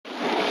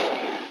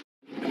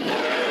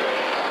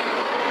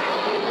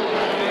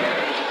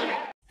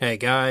Hi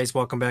guys,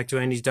 welcome back to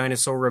Andy's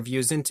Dinosaur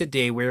Reviews, and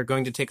today we're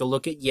going to take a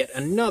look at yet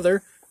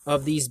another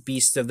of these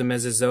Beasts of the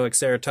Mesozoic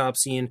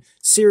Ceratopsian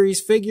series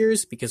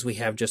figures, because we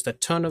have just a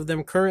ton of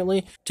them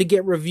currently to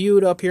get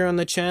reviewed up here on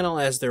the channel,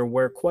 as there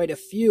were quite a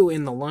few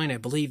in the line. I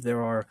believe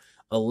there are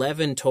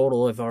 11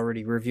 total. I've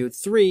already reviewed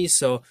 3,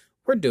 so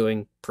we're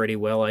doing pretty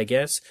well, I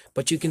guess.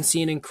 But you can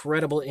see an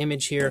incredible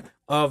image here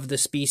of the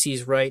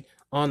species right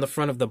on the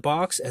front of the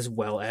box, as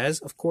well as,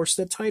 of course,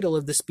 the title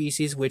of the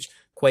species, which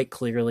quite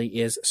clearly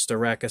is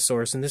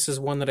Styracosaurus. And this is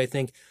one that I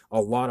think a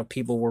lot of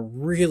people were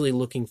really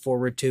looking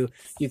forward to.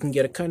 You can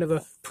get a kind of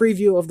a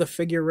preview of the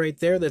figure right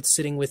there that's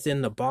sitting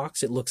within the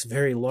box. It looks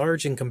very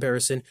large in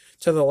comparison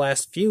to the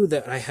last few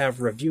that I have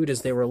reviewed,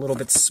 as they were a little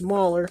bit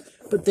smaller.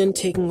 But then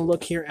taking a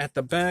look here at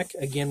the back,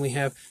 again, we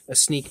have a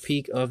sneak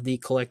peek of the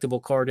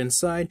collectible card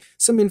inside,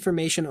 some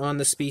information on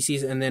the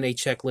species, and then a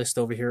checklist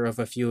over here of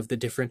a few of the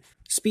different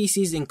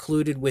species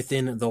included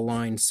within the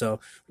line. So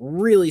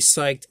really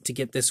psyched to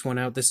get this one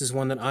out. This is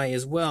one that I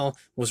as well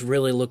was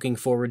really looking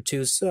forward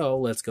to. So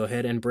let's go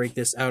ahead and break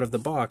this out of the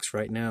box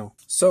right now.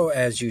 So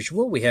as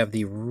usual, we have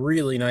the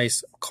really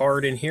nice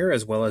card in here,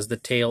 as well as the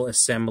tail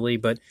assembly,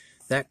 but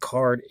that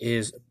card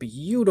is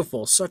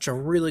beautiful. Such a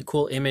really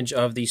cool image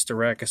of the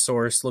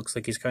Styracosaurus. Looks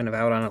like he's kind of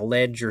out on a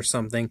ledge or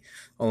something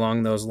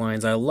along those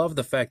lines. I love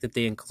the fact that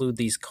they include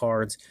these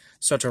cards.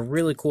 Such a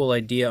really cool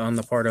idea on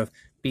the part of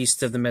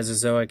Beasts of the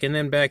Mesozoic. And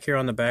then back here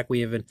on the back,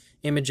 we have an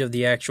image of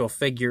the actual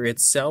figure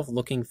itself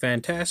looking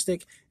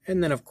fantastic.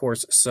 And then, of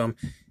course, some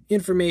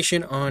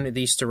information on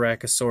the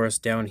Styracosaurus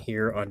down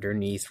here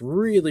underneath.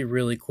 Really,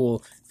 really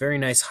cool. Very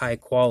nice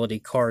high-quality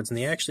cards. And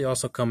they actually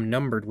also come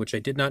numbered, which I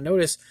did not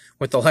notice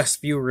with the last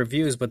few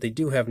reviews, but they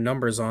do have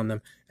numbers on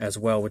them as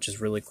well, which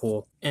is really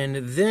cool. And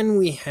then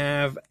we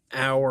have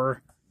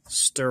our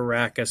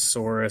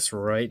Styracosaurus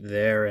right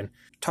there. And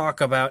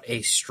talk about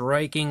a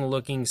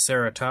striking-looking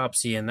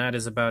ceratopsian. That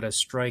is about as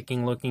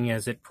striking-looking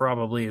as it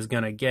probably is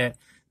going to get.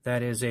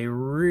 That is a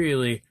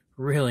really,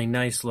 really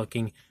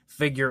nice-looking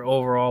figure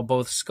overall.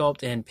 Both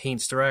sculpt and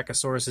paint.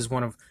 Styracosaurus is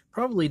one of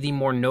probably the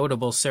more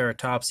notable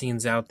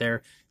ceratopsians out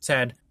there. It's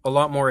had a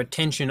lot more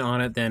attention on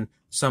it than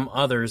some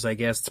others, I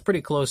guess. It's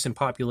pretty close in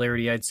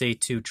popularity, I'd say,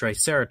 to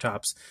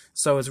Triceratops.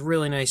 So it's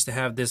really nice to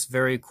have this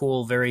very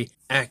cool, very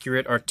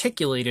accurate,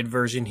 articulated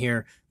version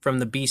here from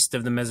the Beast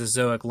of the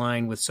Mesozoic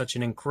line with such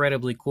an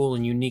incredibly cool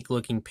and unique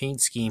looking paint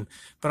scheme.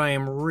 But I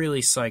am really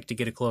psyched to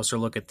get a closer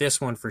look at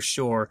this one for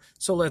sure,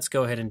 so let's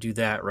go ahead and do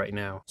that right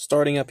now.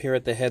 Starting up here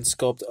at the head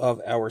sculpt of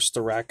our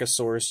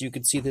Styracosaurus, you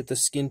can see that the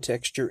skin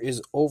texture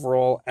is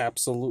overall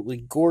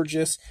absolutely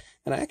gorgeous,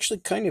 and actually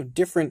kind of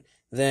different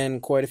than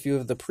quite a few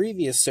of the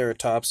previous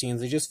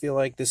ceratopsians. I just feel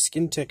like the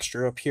skin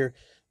texture up here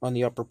on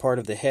the upper part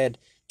of the head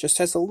just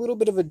has a little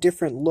bit of a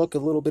different look, a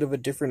little bit of a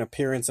different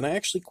appearance, and I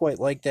actually quite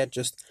like that,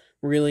 just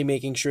really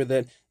making sure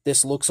that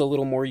this looks a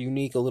little more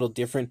unique, a little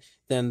different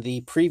than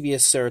the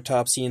previous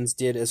ceratopsians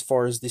did as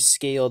far as the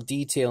scale,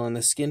 detail, and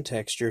the skin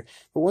texture.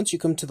 But once you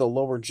come to the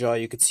lower jaw,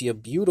 you can see a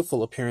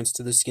beautiful appearance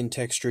to the skin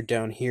texture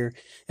down here,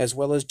 as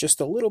well as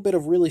just a little bit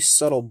of really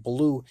subtle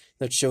blue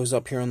that shows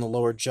up here on the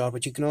lower jaw.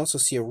 But you can also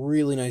see a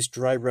really nice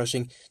dry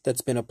brushing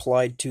that's been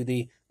applied to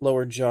the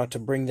lower jaw to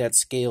bring that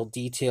scale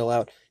detail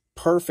out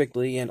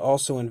perfectly, and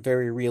also in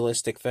very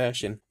realistic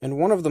fashion. And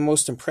one of the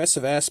most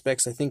impressive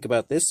aspects I think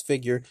about this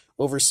figure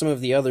over some of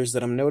the others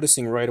that I'm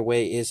noticing right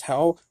away is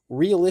how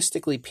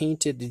realistically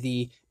painted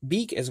the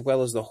beak as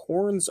well as the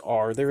horns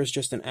are. There is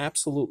just an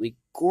absolutely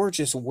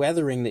gorgeous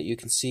weathering that you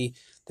can see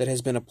that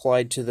has been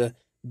applied to the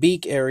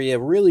beak area,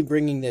 really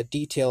bringing that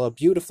detail up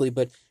beautifully,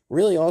 but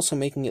really also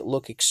making it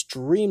look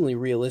extremely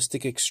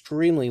realistic,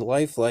 extremely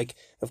lifelike.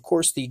 Of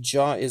course, the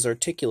jaw is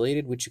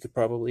articulated, which you could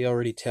probably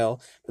already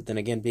tell, but then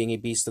again, being a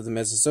Beast of the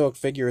Mesozoic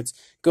figure, it's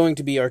going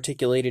to be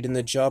articulated in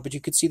the jaw, but you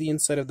could see the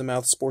inside of the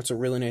mouth sports a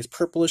really nice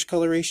purplish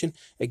coloration.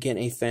 Again,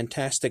 a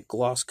fantastic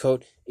gloss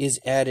coat is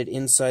added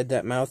inside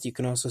that mouth. You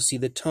can also see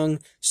the tongue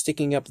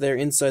sticking up there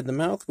inside the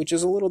mouth, which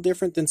is a little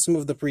different than some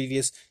of the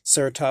previous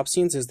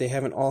ceratopsians, as they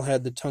haven't all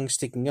had the tongue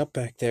sticking up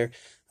back there.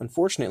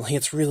 Unfortunately,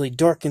 it's really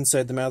dark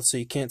inside the mouth, so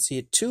you can't see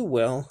it too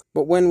well.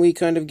 But when we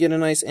kind of get a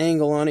nice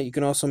angle on it, you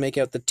can also make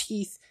out the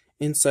teeth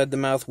inside the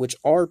mouth, which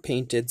are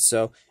painted.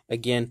 So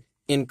again,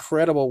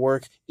 incredible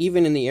work.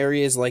 Even in the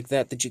areas like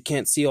that you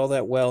can't see all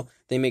that well,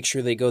 they make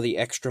sure they go the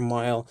extra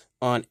mile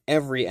on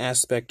every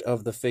aspect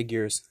of the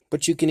figures.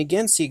 But you can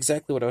again see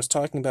exactly what I was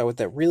talking about with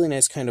that really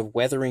nice kind of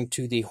weathering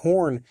to the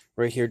horn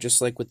right here,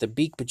 just like with the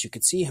beak. But you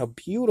can see how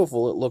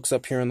beautiful it looks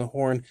up here on the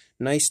horn.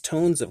 Nice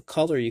tones of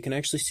color. You can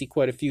actually see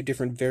quite a few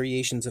different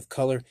variations of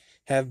color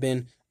have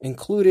been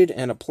included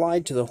and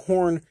applied to the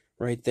horn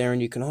right there,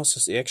 and you can also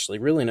see actually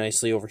really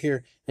nicely over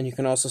here, and you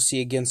can also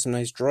see again some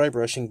nice dry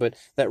brushing, but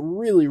that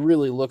really,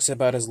 really looks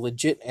about as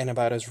legit and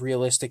about as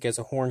realistic as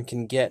a horn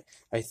can get,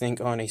 I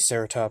think, on a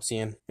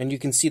ceratopsian. And you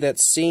can see that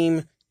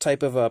same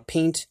type of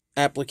paint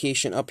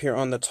application up here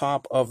on the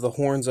top of the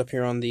horns, up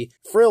here on the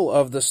frill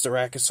of the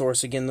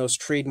Styracosaurus. Again, those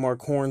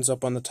trademark horns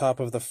up on the top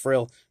of the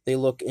frill. They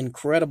look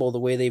incredible the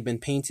way they've been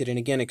painted, and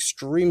again,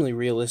 extremely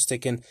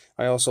realistic. And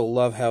I also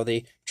love how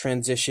they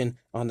transition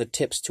on the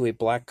tips to a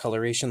black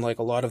coloration, like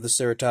a lot of the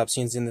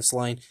ceratopsians in this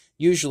line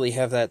usually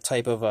have that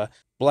type of a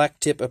black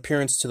tip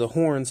appearance to the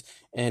horns,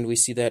 and we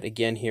see that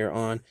again here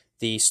on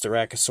the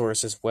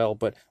Styracosaurus as well.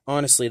 But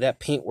honestly, that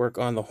paintwork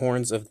on the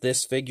horns of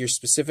this figure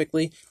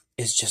specifically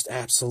is just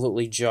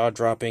absolutely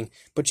jaw-dropping.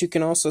 But you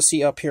can also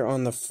see up here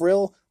on the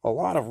frill a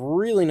lot of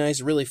really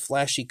nice, really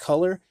flashy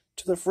color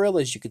to the frill.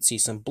 As you can see,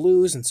 some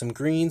blues and some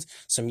greens,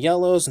 some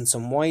yellows and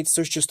some whites.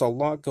 There's just a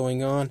lot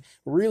going on,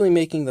 really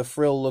making the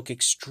frill look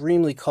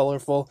extremely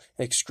colorful,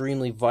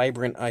 extremely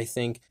vibrant, I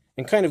think,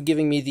 and kind of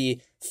giving me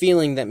the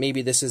feeling that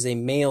maybe this is a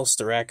male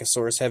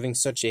Styracosaurus, having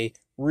such a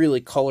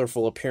really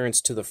colorful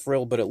appearance to the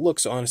frill. But it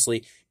looks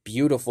honestly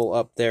beautiful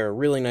up there.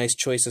 Really nice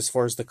choice as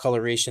far as the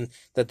coloration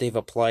that they've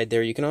applied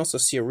there. You can also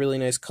see a really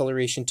nice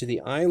coloration to the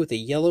eye with a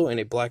yellow and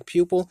a black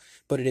pupil,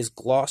 but it is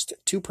glossed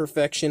to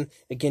perfection,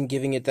 again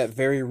giving it that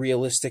very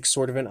realistic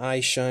sort of an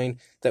eye shine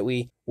that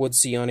we would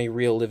see on a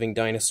real living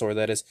dinosaur.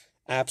 That is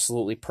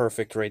absolutely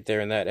perfect right there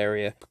in that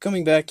area. But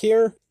coming back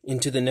here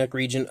into the neck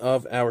region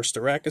of our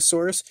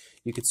Styracosaurus,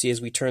 you can see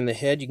as we turn the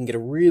head, you can get a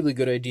really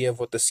good idea of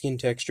what the skin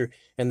texture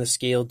and the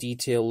scale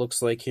detail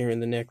looks like here in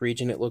the neck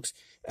region. It looks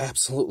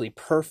absolutely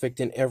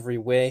perfect in every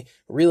way.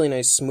 Really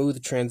nice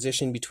smooth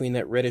transition between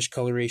that reddish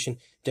coloration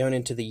down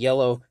into the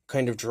yellow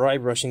kind of dry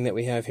brushing that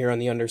we have here on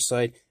the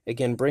underside.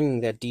 Again,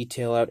 bringing that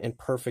detail out in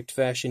perfect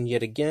fashion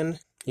yet again.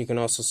 You can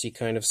also see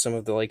kind of some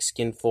of the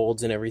skin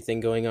folds and everything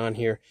going on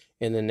here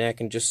in the neck,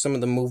 and just some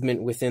of the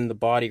movement within the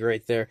body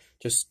right there.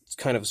 Just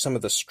kind of some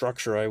of the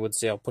structure, I would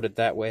say, I'll put it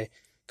that way.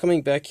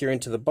 Coming back here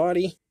into the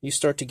body, you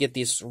start to get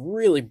this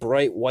really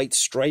bright white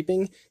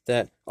striping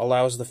that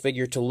allows the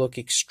figure to look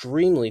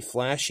extremely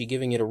flashy,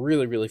 giving it a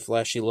really, really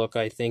flashy look,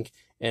 I think.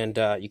 And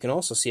you can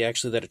also see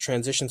actually that it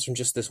transitions from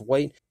just this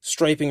white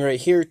striping right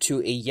here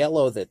to a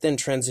yellow that then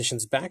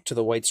transitions back to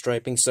the white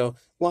striping. So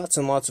lots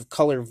and lots of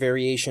color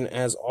variation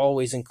as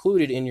always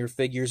included in your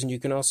figures. And you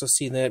can also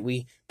see that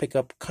we pick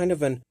up kind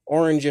of an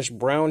orangish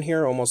brown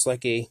here, almost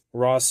like a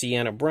raw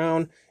sienna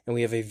brown. And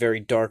we have a very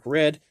dark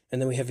red,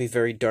 and then we have a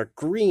very dark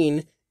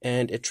green,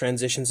 and it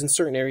transitions in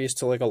certain areas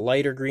to a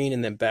lighter green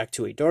and then back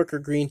to a darker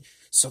green.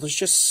 So there's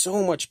just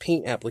so much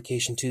paint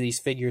application to these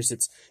figures.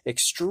 It's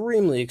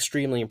extremely,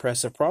 extremely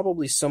impressive.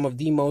 Probably some of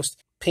the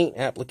most paint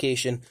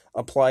application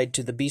applied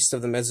to the Beast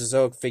of the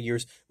Mesozoic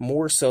figures,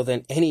 more so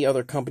than any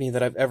other company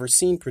that I've ever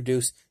seen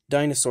produce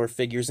dinosaur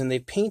figures. And they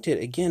painted,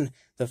 again,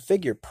 the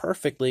figure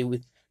perfectly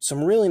with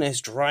some really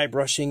nice dry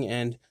brushing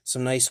and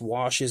some nice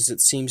washes.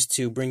 It seems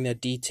to bring that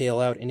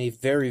detail out in a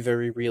very,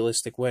 very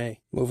realistic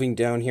way. Moving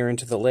down here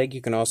into the leg, you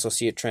can also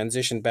see it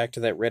transition back to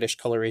that reddish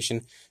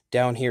coloration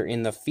down here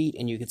in the feet,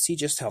 and you can see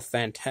just how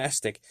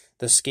fantastic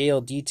the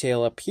scale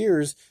detail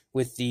appears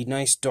with the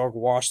nice dark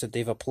wash that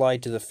they've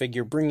applied to the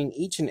figure, bringing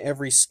each and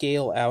every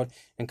scale out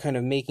and kind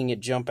of making it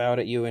jump out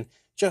at you and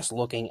just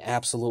looking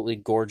absolutely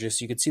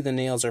gorgeous. You can see the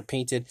nails are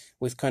painted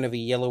with kind of a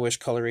yellowish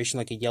coloration,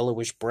 like a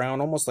yellowish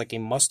brown, almost like a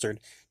mustard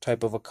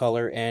type of a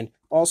color, and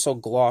also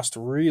glossed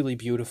really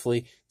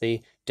beautifully.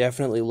 They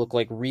definitely look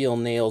like real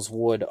nails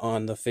would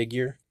on the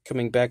figure.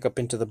 Coming back up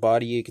into the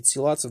body, you can see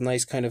lots of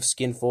nice kind of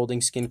skin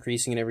folding, skin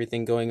creasing, and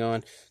everything going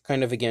on,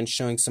 kind of again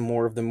showing some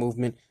more of the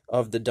movement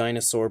of the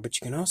dinosaur. But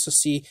you can also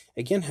see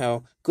again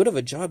how good of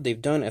a job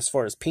they've done as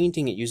far as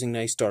painting it using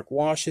nice dark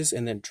washes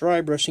and then dry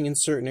brushing in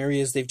certain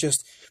areas. They've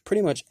just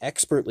pretty much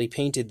expertly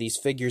painted these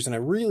figures, and I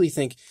really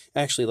think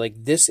actually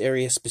this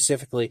area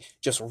specifically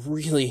just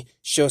really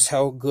shows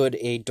how good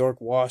a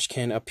dark wash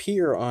can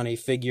appear on a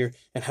figure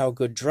and how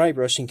good dry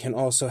brushing can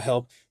also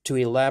help to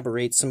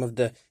elaborate some of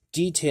the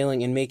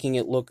detailing and making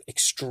it look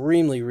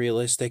extremely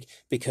realistic,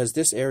 because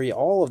this area,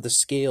 all of the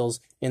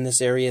scales in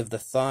this area of the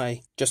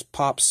thigh just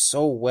pop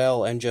so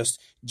well and just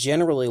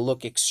generally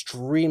look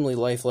extremely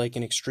lifelike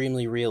and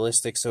extremely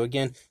realistic. So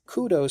again,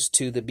 kudos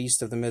to the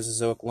Beast of the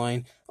Mesozoic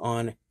line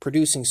on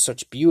producing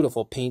such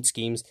beautiful paint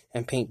schemes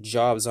and paint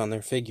jobs on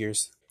their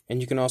figures. And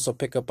you can also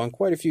pick up on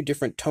quite a few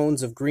different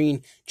tones of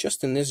green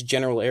just in this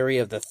general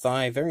area of the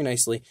thigh. Very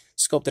nicely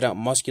sculpted out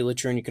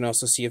musculature, and you can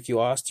also see a few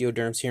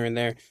osteoderms here and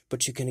there.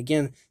 But you can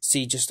again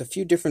see just a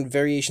few different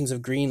variations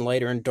of green,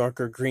 lighter and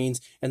darker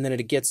greens, and then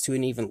it gets to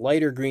an even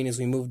lighter green as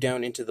we move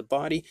down into the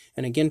body.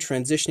 And again,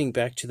 transitioning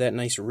back to that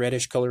nice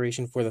reddish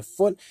coloration for the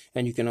foot.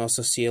 And you can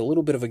also see a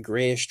little bit of a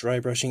grayish dry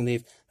brushing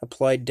they've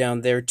applied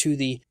down there to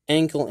the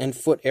ankle and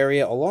foot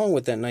area, along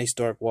with that nice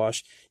dark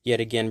wash, yet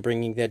again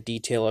bringing that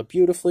detail up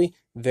beautifully.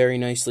 Very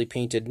nicely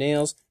painted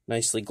nails,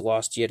 nicely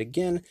glossed yet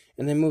again.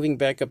 And then moving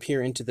back up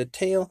here into the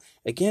tail,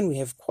 again, we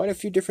have quite a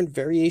few different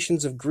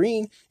variations of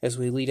green as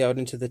we lead out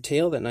into the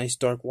tail, that nice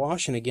dark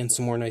wash, and again,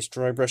 some more nice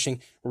dry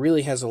brushing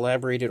really has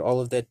elaborated all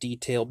of that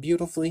detail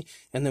beautifully.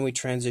 And then we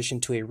transition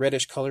to a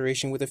reddish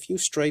coloration with a few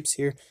stripes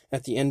here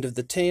at the end of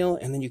the tail,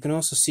 and then you can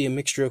also see a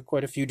mixture of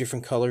quite a few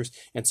different colors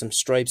and some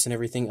stripes and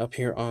everything up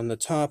here on the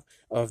top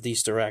of the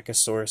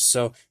Styracosaurus.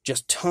 So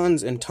just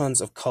tons and tons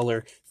of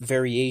color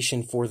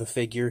variation for the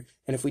figure.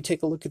 And if we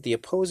take a look at the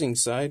opposing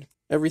side,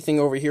 everything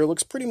over here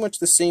looks pretty much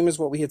the same as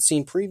what we had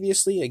seen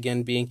previously,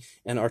 again being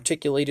an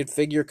articulated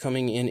figure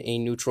coming in a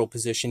neutral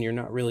position. You're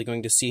not really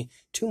going to see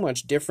too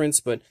much difference,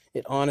 but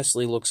it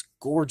honestly looks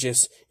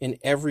gorgeous in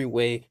every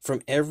way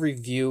from every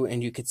view,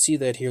 and you could see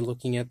that here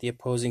looking at the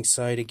opposing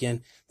side.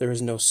 Again, there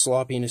is no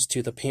sloppiness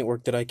to the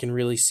paintwork that I can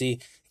really see,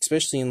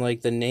 especially in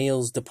like the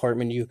nails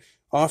department. You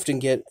often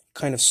get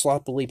kind of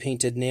sloppily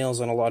painted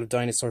nails on a lot of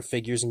dinosaur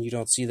figures, and you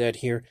don't see that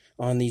here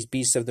on these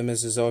Beasts of the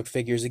Mesozoic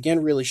figures.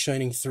 Again, really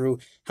shining through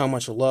how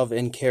much love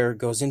and care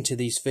goes into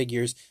these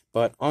figures,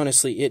 but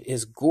honestly, it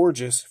is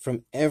gorgeous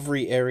from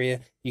every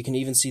area. You can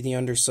even see the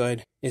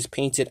underside is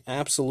painted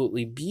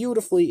absolutely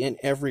beautifully in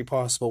every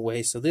possible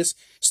way. So this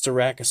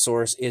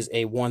Styracosaurus is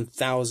a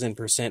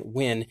 1000%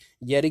 win,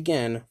 yet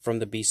again, from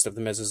the Beast of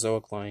the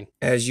Mesozoic line.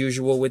 As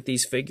usual with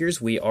these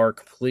figures, we are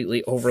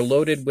completely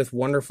overloaded with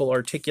wonderful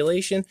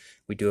articulation.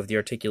 We do have the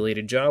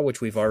articulated jaw,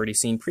 which we've already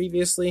seen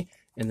previously,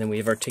 and then we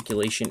have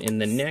articulation in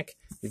the neck.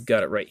 We've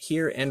got it right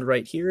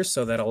here,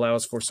 so that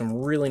allows for some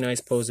really nice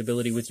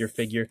posability with your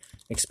figure,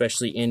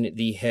 especially in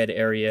the head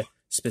area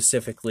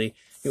specifically.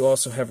 You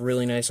also have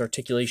really nice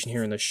articulation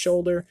here in the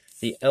shoulder,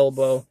 the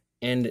elbow,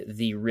 and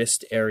the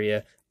wrist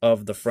area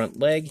of the front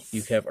leg.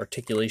 You have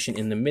articulation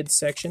in the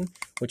midsection,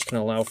 which can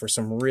allow for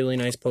some really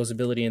nice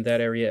posability in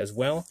that area as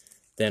well.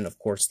 Then, of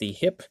course, the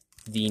hip,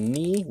 the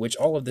knee, which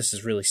all of this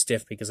is really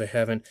stiff because I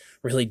haven't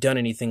really done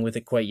anything with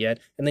it quite yet.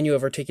 And then you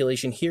have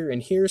articulation here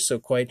and here, so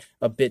quite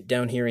a bit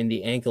down here in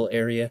the ankle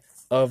area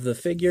of the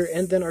figure.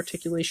 And then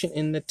articulation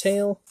in the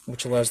tail,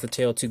 which allows the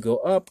tail to go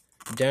up,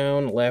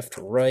 down, left,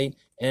 right,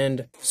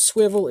 and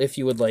swivel if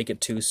you would like it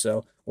to.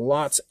 So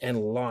lots and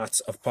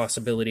lots of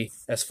possibility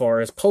as far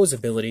as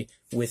posability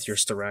with your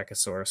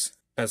Styracosaurus.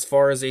 As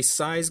far as a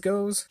size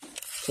goes,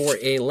 for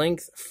a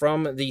length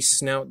from the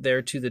snout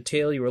there to the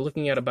tail, you are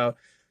looking at about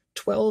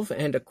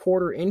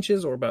 12¼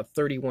 inches, or about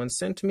 31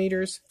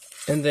 centimeters.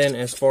 And then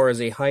as far as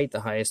a height,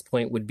 the highest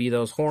point would be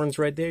those horns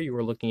right there. You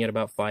were looking at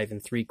about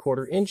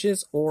 5¾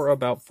 inches, or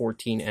about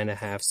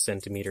 14½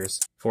 centimeters.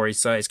 For a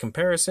size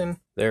comparison,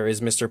 there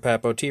is Mr.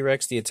 Papo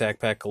T-Rex, the Attack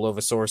Pack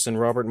Colovosaurus, and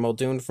Robert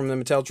Muldoon from the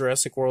Mattel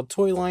Jurassic World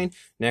toy line,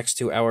 next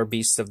to our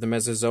Beasts of the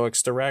Mesozoic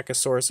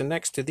Styracosaurus. And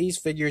next to these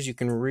figures, you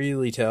can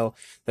really tell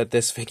that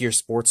this figure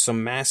sports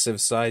some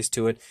massive size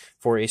to it.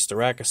 For a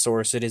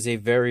Styracosaurus, it is a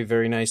very,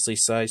 very nicely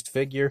sized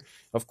figure.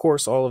 Of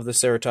course, all of the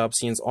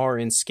ceratopsians are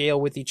in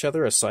scale with each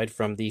other, aside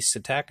from the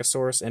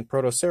Psittacosaurus and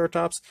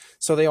Protoceratops,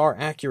 so they are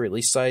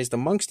accurately sized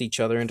amongst each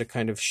other. And to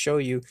kind of show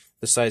you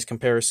the size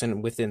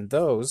comparison within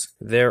those,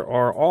 there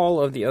are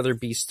all of the other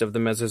Beasts of the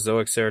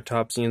Mesozoic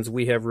Ceratopsians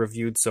we have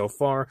reviewed so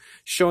far,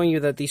 showing you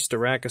that the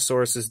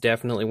Styracosaurus is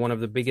definitely one of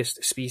the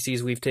biggest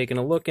species we've taken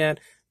a look at.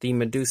 The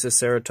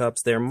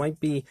Medusaceratops there might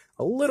be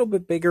a little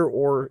bit bigger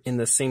or in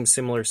the same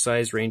similar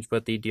size range,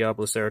 but the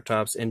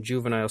Diabloceratops and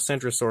juvenile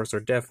Centrosaurus are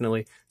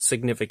definitely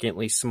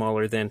significantly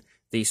smaller than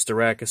the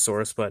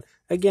Styracosaurus, but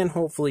again,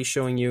 hopefully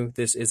showing you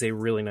this is a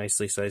really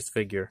nicely sized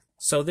figure.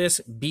 So this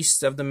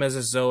Beasts of the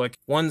Mesozoic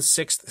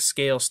 1/6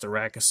 scale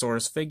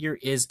Styracosaurus figure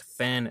is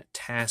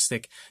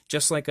fantastic,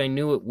 just like I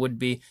knew it would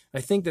be.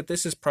 I think that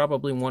this is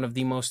probably one of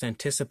the most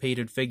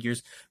anticipated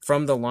figures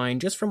from the line,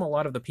 just from a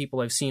lot of the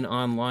people I've seen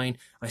online.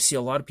 I see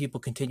a lot of people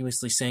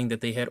continuously saying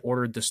that they had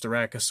ordered the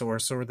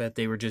Styracosaurus, or that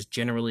they were just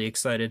generally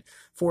excited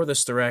for the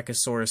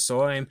Styracosaurus.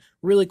 So I'm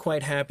really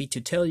quite happy to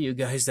tell you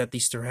guys that the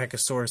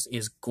Styracosaurus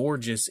is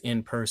gorgeous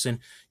in person.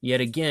 Yet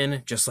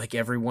again, just like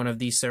every one of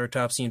these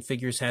Ceratopsian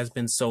figures has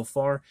been so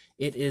far,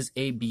 it is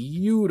a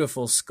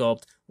beautiful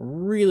sculpt,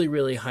 really,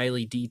 really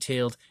highly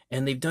detailed,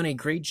 and they've done a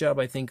great job,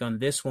 I think, on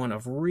this one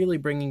of really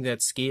bringing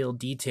that scale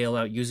detail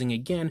out, using,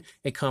 again,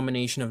 a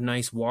combination of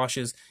nice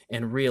washes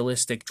and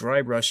realistic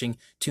dry brushing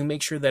to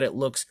make sure that it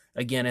looks,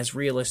 again, as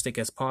realistic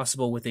as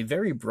possible, with a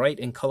very bright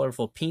and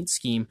colorful paint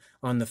scheme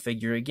on the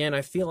figure. Again,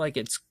 I feel like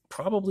it's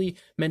probably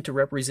meant to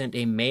represent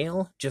a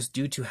male, just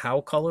due to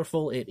how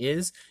colorful it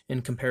is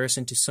in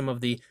comparison to some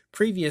of the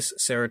previous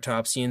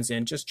Ceratopsians,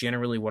 and just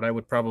generally what I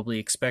would probably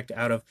expect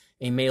out of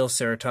a male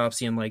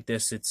Ceratopsian like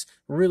this. It's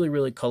really,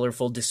 really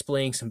colorful,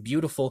 displaying some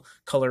beautiful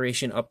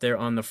coloration up there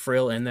on the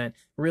frill, and that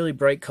really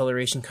bright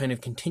coloration kind of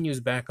continues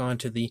back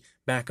onto the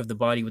back of the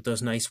body with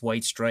those nice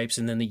white stripes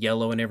and then the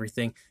yellow and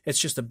everything. It's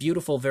just a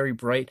beautiful, very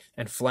bright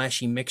and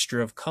flashy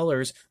mixture of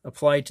colors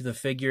applied to the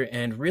figure,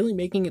 and really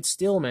making it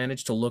still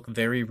manage to look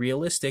very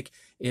realistic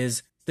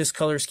is this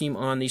color scheme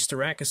on the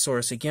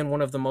Styracosaurus. Again,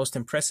 one of the most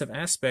impressive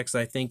aspects,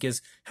 I think,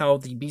 is how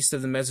the Beast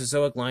of the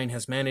Mesozoic line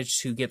has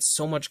managed to get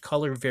so much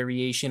color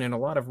variation and a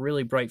lot of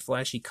really bright,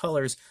 flashy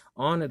colors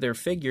on their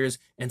figures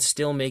and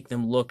still make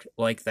them look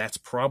like that's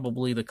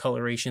probably the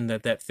coloration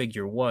that that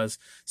figure was.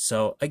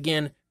 So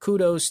again,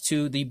 kudos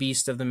to the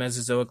Beast of the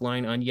Mesozoic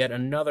line on yet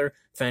another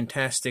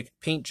fantastic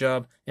paint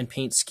job and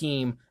paint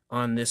scheme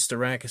on this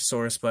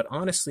Styracosaurus. But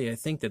honestly, I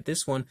think that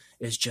this one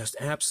is just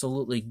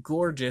absolutely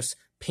gorgeous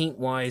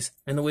paint-wise,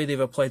 and the way they've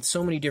applied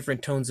so many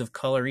different tones of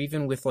color,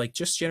 even with like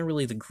just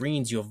generally the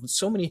greens. You have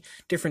so many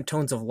different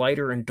tones of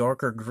lighter and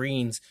darker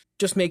greens,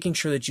 just making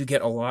sure that you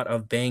get a lot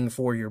of bang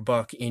for your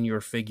buck in your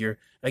figure.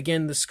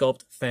 Again, the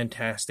sculpt,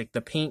 fantastic.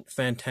 The paint,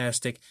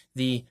 fantastic.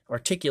 The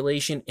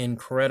articulation,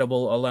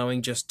 incredible,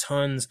 allowing just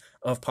tons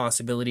of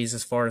possibilities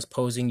as far as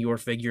posing your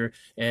figure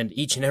and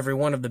each and every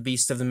one of the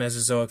Beasts of the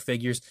Mesozoic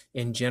figures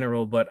in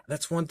general. But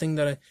that's one thing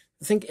that I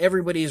think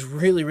everybody is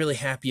really, really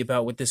happy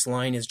about with this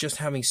line, is just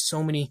having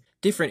so many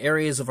different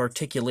areas of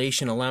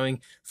articulation,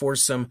 allowing for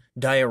some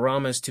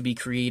dioramas to be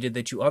created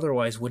that you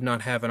otherwise would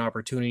not have an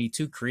opportunity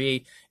to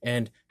create.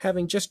 And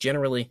having just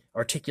generally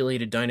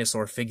articulated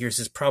dinosaur figures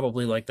is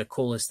probably like the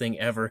coolest thing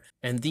ever.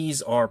 And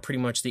these are pretty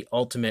much the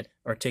ultimate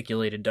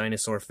articulated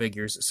dinosaur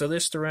figures. So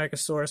this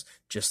Styracosaurus,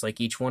 just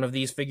like each one of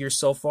these figures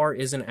so far,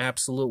 is an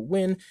absolute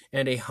win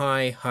and a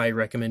high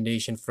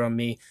recommendation from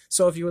me.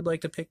 So if you would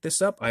like to pick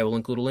this up, I will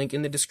include a link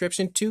in the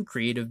description to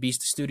Creative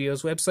Beast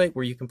Studios website,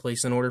 where you can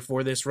place an order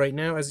for this right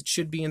now, as it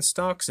should be in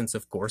stock, since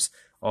of course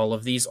all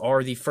of these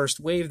are the first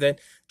wave that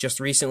just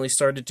recently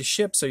started to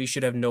ship, so you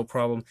should have no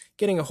problem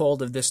getting a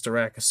hold of this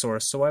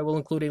Styracosaurus. So I will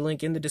include a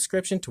link in the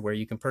description to where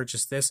you can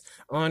purchase this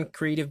on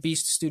Creative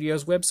Beast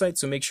Studios website,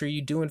 so make sure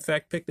you do in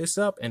fact pick this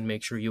up, and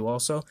make sure you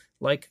also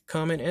like,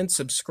 comment, and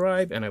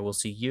subscribe, and I will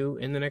see you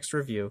in the next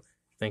review.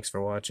 Thanks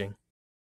for watching.